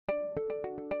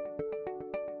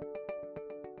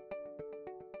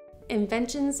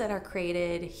Inventions that are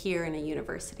created here in a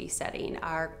university setting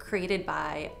are created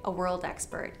by a world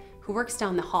expert who works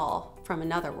down the hall from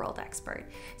another world expert.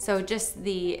 So just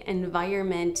the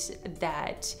environment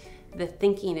that the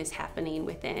thinking is happening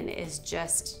within is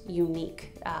just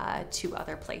unique to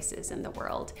other places in the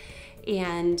world.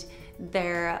 And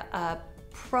their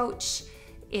approach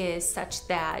is such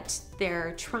that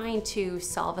they're trying to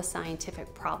solve a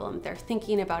scientific problem. They're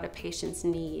thinking about a patient's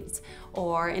needs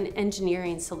or an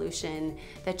engineering solution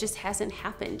that just hasn't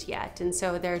happened yet. And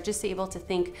so they're just able to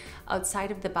think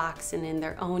outside of the box and in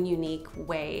their own unique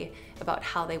way about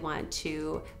how they want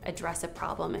to address a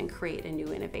problem and create a new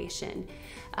innovation.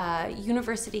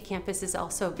 University campus is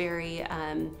also very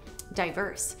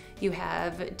diverse. You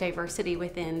have diversity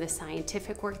within the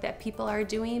scientific work that people are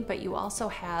doing, but you also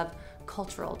have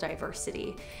cultural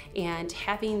diversity, and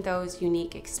having those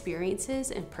unique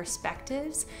experiences and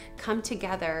perspectives come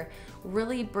together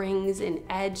really brings an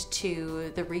edge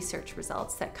to the research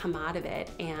results that come out of it,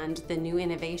 and the new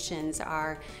innovations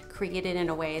are created in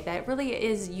a way that really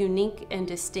is unique and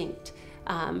distinct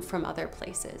from other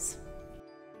places.